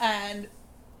 And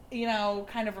you know,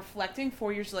 kind of reflecting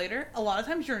 4 years later, a lot of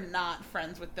times you're not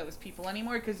friends with those people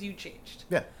anymore because you changed.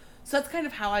 Yeah. So that's kind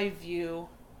of how I view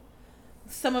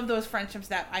some of those friendships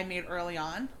that I made early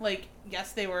on. Like,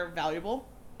 yes, they were valuable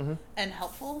and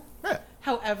helpful. Yeah.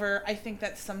 However, I think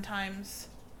that sometimes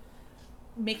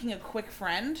making a quick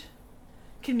friend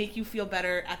can make you feel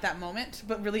better at that moment,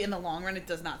 but really in the long run, it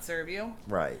does not serve you.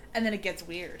 Right. And then it gets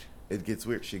weird. It gets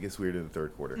weird. Shit gets weird in the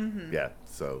third quarter. Yeah.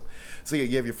 So yeah,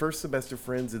 you have your first semester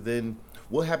friends, and then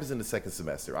what happens in the second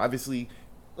semester? Obviously,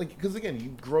 like, because again, you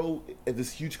grow in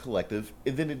this huge collective,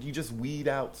 and then you just weed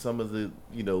out some of the,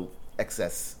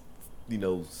 excess,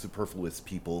 superfluous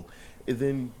people, and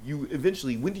then you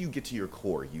eventually, when do you get to your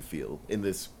core? You feel in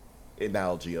this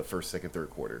analogy of first, second, third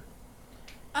quarter.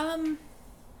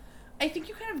 I think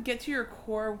you kind of get to your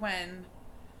core when,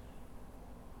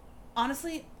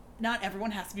 honestly, not everyone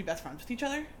has to be best friends with each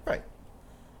other. Right.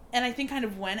 And I think kind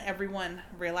of when everyone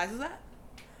realizes that,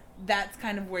 that's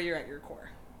kind of where you're at your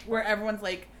core. Where everyone's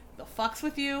like, the fucks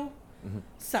with you.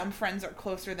 Some friends are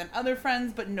closer than other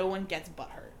friends, but no one gets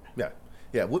butthurt. Yeah.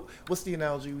 Yeah. What's the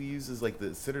analogy we use is like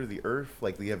the center of the earth?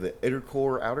 Like you have the inner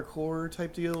core, outer core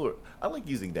type deal? Or I like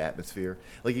using the atmosphere.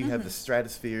 Like you have the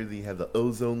stratosphere, then you have the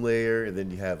ozone layer, and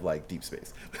then you have like deep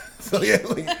space. So yeah,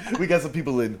 like, we got some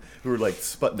people who are like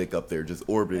Sputnik up there just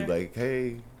orbiting like,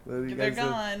 hey, what are you They're guys doing?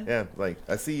 gone. Yeah, like,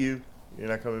 I see you. You're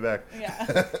not coming back.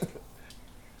 Yeah.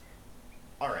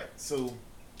 All right, so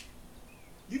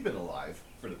you've been alive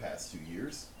for the past 2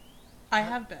 years. I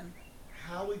have been.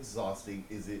 How exhausting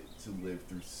is it to live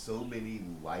through so many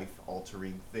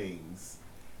life-altering things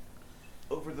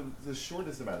over the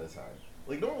shortest amount of time?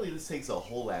 Like, normally this takes a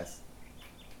whole ass...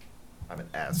 I'm an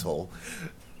asshole.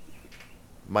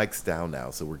 Mike's down now,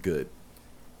 so we're good.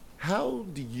 How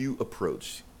do you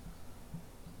approach...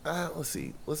 let's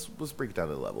see. Let's break it down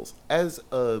to the levels. As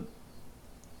a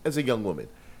young woman,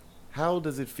 how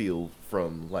does it feel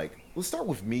from, like... Let's start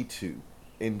with Me Too,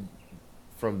 and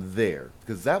from there,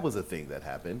 because that was a thing that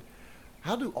happened.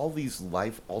 How do all these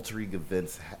life-altering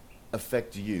events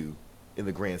affect you in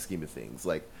the grand scheme of things?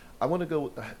 Like, I want to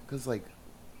go, because, like,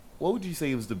 what would you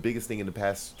say was the biggest thing in the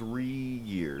past 3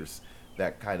 years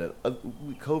that kind of,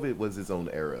 COVID was its own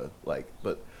era, like,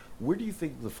 but where do you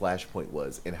think the flashpoint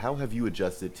was, and how have you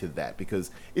adjusted to that? Because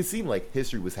it seemed like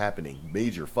history was happening,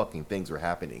 major fucking things were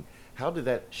happening. How did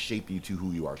that shape you to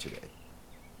who you are today?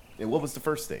 And what was the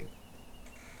first thing?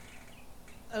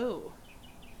 Oh.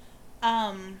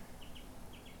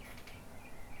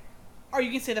 Or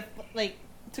you can say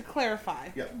to clarify,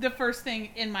 Yeah. the first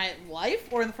thing in my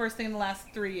life or the first thing in the last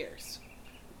 3 years?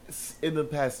 In the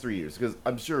past 3 years, because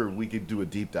I'm sure we could do a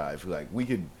deep dive. Like, we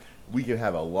could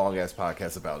have a long ass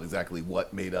podcast about exactly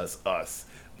what made us us.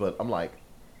 But I'm like,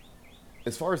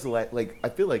 as far as I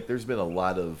feel like there's been a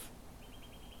lot of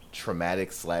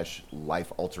traumatic /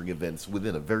 life altering events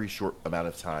within a very short amount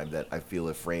of time that I feel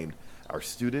have framed our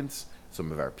students,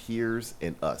 some of our peers,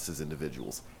 and us as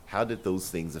individuals. How did those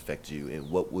things affect you, and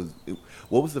what was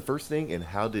the first thing, and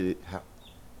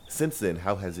since then,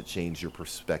 how has it changed your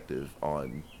perspective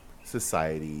on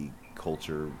society,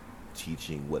 culture,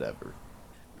 teaching, whatever?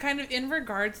 Kind of in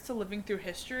regards to living through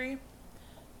history,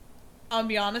 I'll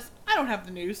be honest, I don't have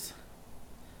the news.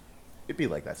 It'd be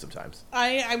like that sometimes.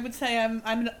 I would say I'm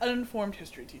an uninformed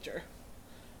history teacher.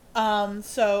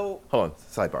 So... Hold on,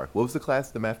 sidebar. What was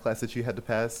the math class that you had to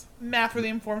pass? Math for the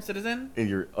Informed Citizen. And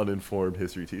your uninformed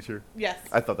history teacher? Yes.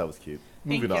 I thought that was cute.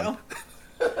 Moving on.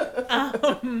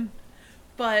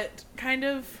 But kind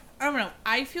of, I don't know.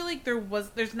 I feel like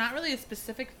there's not really a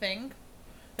specific thing,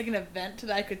 like an event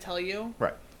that I could tell you.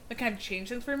 Right. That kind of changed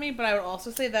things for me. But I would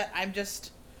also say that I'm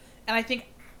just, and I think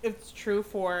it's true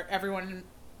for everyone,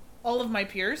 all of my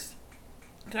peers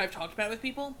that I've talked about with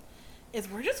people, is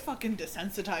we're just fucking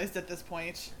desensitized at this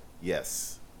point.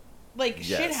 Yes. Like,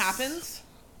 Yes. shit happens,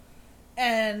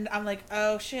 And I'm like,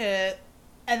 oh shit.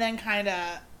 And then kind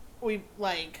of,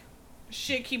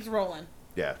 shit keeps rolling.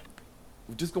 Yeah.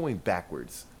 Just going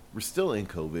backwards. We're still in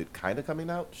COVID, kind of coming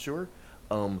out, sure.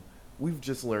 We've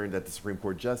just learned that the Supreme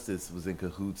Court Justice was in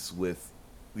cahoots with,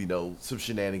 some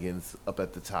shenanigans up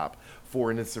at the top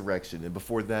for an insurrection. And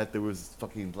before that, there was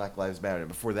fucking Black Lives Matter. And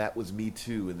before that was Me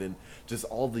Too. And then just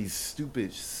all these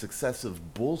stupid, successive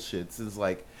bullshits is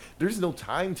like, there's no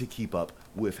time to keep up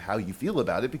with how you feel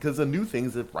about it because a new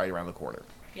thing's right around the corner.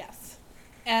 Yes.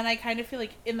 And I kind of feel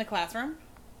like in the classroom,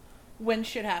 when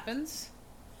shit happens,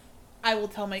 I will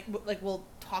we'll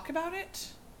talk about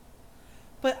it.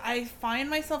 But I find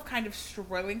myself kind of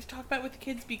struggling to talk about it with the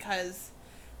kids because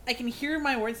I can hear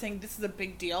my words saying this is a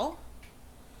big deal.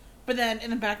 But then in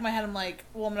the back of my head, I'm like,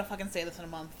 well, I'm going to fucking say this in a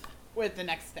month with the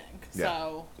next thing. Yeah,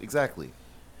 so exactly.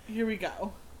 Here we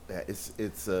go. Yeah,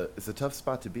 it's a tough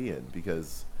spot to be in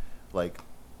because, like,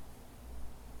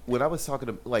 when I was talking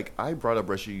to, I brought up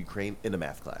Russia, Ukraine in a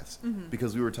math class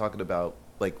because we were talking about,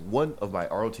 one of my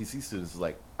ROTC students was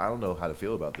like, I don't know how to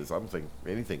feel about this. I don't think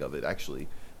anything of it, actually.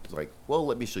 It's like, well,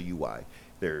 let me show you why.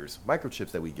 There's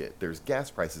microchips that we get. There's gas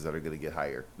prices that are going to get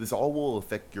higher. This all will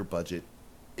affect your budget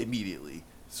immediately.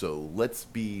 So let's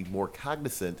be more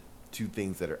cognizant to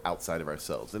things that are outside of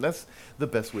ourselves. And that's the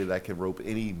best way that I can rope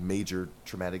any major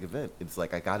traumatic event. It's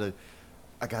like, I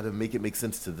gotta make it make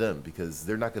sense to them because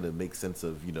they're not going to make sense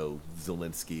of,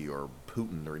 Zelensky or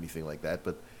Putin or anything like that.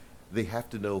 But they have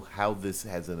to know how this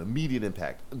has an immediate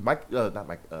impact.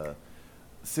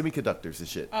 Semiconductors and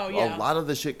shit. Oh, yeah. A lot of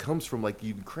the shit comes from,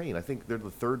 Ukraine. I think they're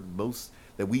the third most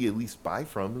that we at least buy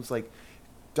from. It's like,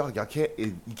 dog,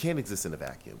 you can't exist in a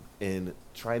vacuum. And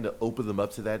trying to open them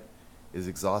up to that is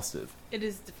exhaustive. It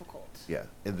is difficult. Yeah.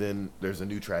 And then there's a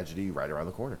new tragedy right around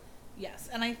the corner. Yes.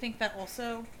 And I think that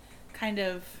also kind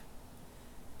of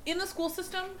in the school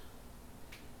system,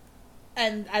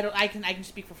 and I can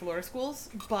speak for Florida schools,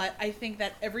 but I think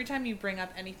that every time you bring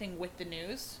up anything with the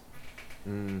news,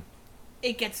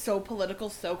 it gets so political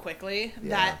so quickly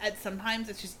that sometimes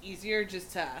it's just easier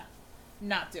just to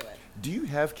not do it. Do you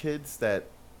have kids that,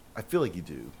 I feel like you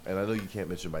do, and I know you can't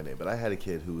mention my name, but I had a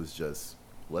kid who was just,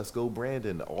 let's go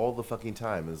Brandon all the fucking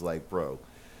time. It's like, bro,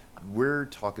 we're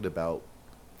talking about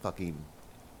fucking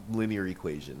linear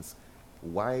equations.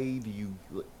 Why do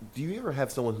you ever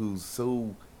have someone who's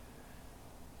so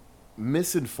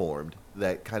misinformed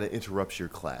that kind of interrupts your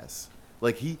class?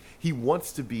 Like he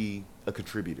wants to be a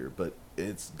contributor, but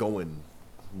it's going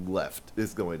left.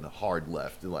 It's going hard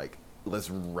left, and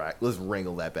let's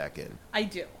wrangle that back in. I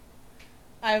do.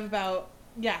 I have about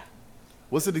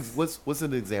What's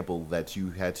an example that you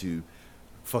had to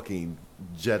fucking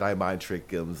Jedi mind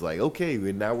trick and was like, okay,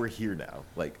 and now we're here now,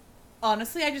 like.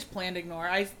 Honestly, I just plan to ignore.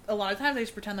 A lot of times I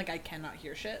just pretend like I cannot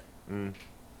hear shit,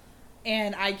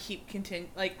 and I keep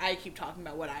talking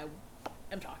about what I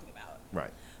am talking about.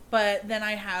 Right. But then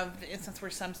I have the instance where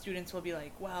some students will be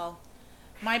like, "Well,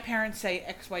 my parents say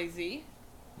X, Y, Z,"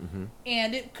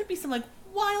 and it could be some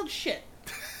wild shit.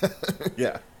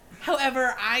 Yeah.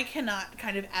 However, I cannot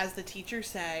kind of, as the teacher,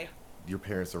 say your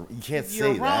parents are. You can't say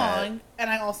you're that. wrong, and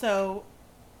I also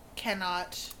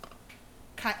cannot.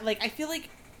 I feel like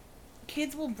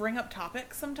kids will bring up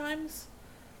topics sometimes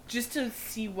just to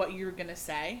see what you're gonna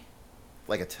say.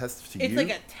 Like a test to It's you?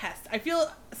 like a test.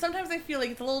 Sometimes I feel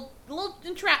like it's a little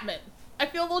entrapment. I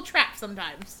feel a little trapped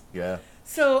sometimes. Yeah.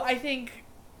 So I think,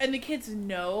 and the kids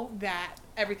know that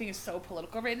everything is so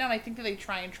political right now, and I think that they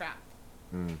try and trap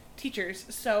teachers.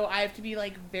 So I have to be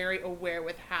very aware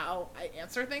with how I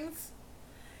answer things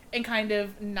and kind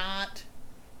of not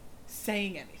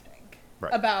saying anything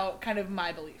about kind of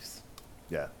my beliefs.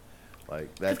 Yeah. That's...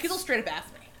 Because kids will straight up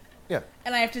ask me. Yeah.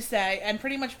 And I have to say, and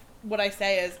pretty much what I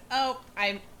say is,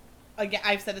 I've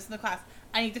said this in the class,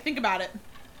 I need to think about it.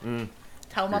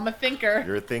 Tell them I'm a thinker.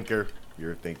 You're a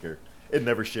thinker. And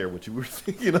never share what you were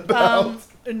thinking about.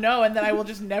 No, and then I will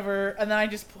just never, and then I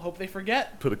just hope they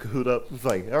forget. Put a Kahoot up. It's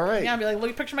like, all right. Yeah, I'll be like,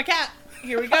 look, picture my cat.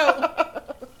 Here we go.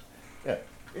 Yeah.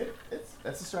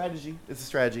 That's a strategy. It's a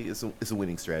strategy. It's a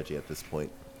winning strategy at this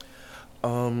point.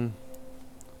 So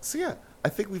yeah, I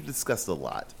think we've discussed a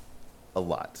lot.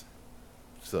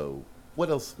 So what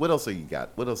else are you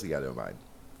got? What else you got in mind?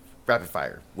 Rapid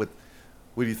fire. What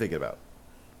are you thinking about?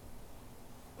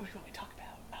 What do you want me to talk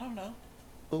about? I don't know.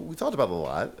 Well, we talked about a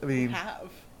lot. I mean, we have.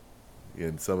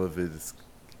 And some of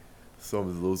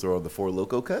those are on the Four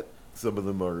Loko cut. Some of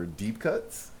them are deep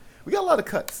cuts. We got a lot of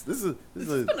cuts. This has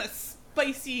been a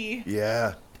spicy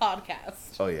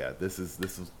podcast. Oh yeah,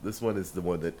 this one is the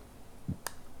one that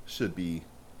should be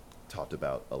talked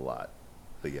about a lot.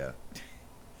 But yeah.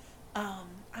 I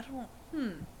don't.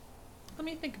 Let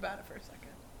me think about it for a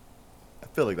second. I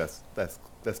feel like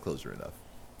that's closure enough.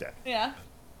 Yeah. Yeah.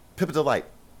 Pip of Delight.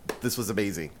 This was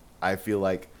amazing. I feel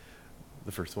like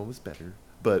the first one was better,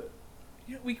 but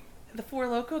The Four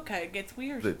Loko cut gets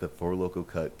weird. the Four Loko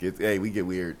cut gets. Hey, we get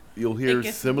weird. You'll hear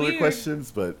similar weird.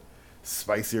 questions, but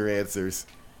spicier answers,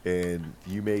 and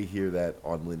you may hear that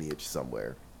on Lineage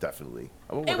somewhere. Definitely.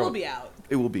 It will be out.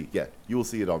 It will be. Yeah, you will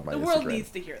see it on my Instagram. The world needs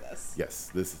to hear this.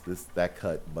 Yes, that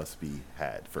cut must be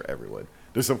had for everyone.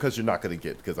 There's some cuts you're not going to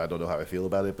get because I don't know how I feel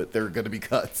about it, but there are going to be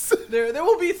cuts. There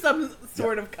will be some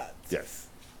sort of cuts. Yes.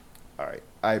 All right.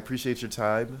 I appreciate your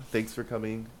time. Thanks for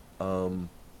coming.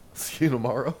 See you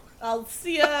tomorrow. I'll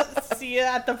see ya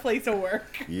at the place of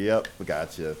work. Yep,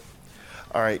 gotcha.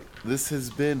 All right, this has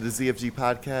been the ZFG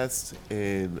podcast,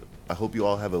 and I hope you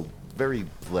all have a very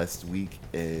blessed week.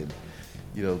 And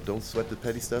don't sweat the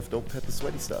petty stuff. Don't pet the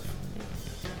sweaty stuff.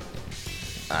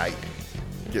 All right,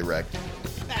 get wrecked.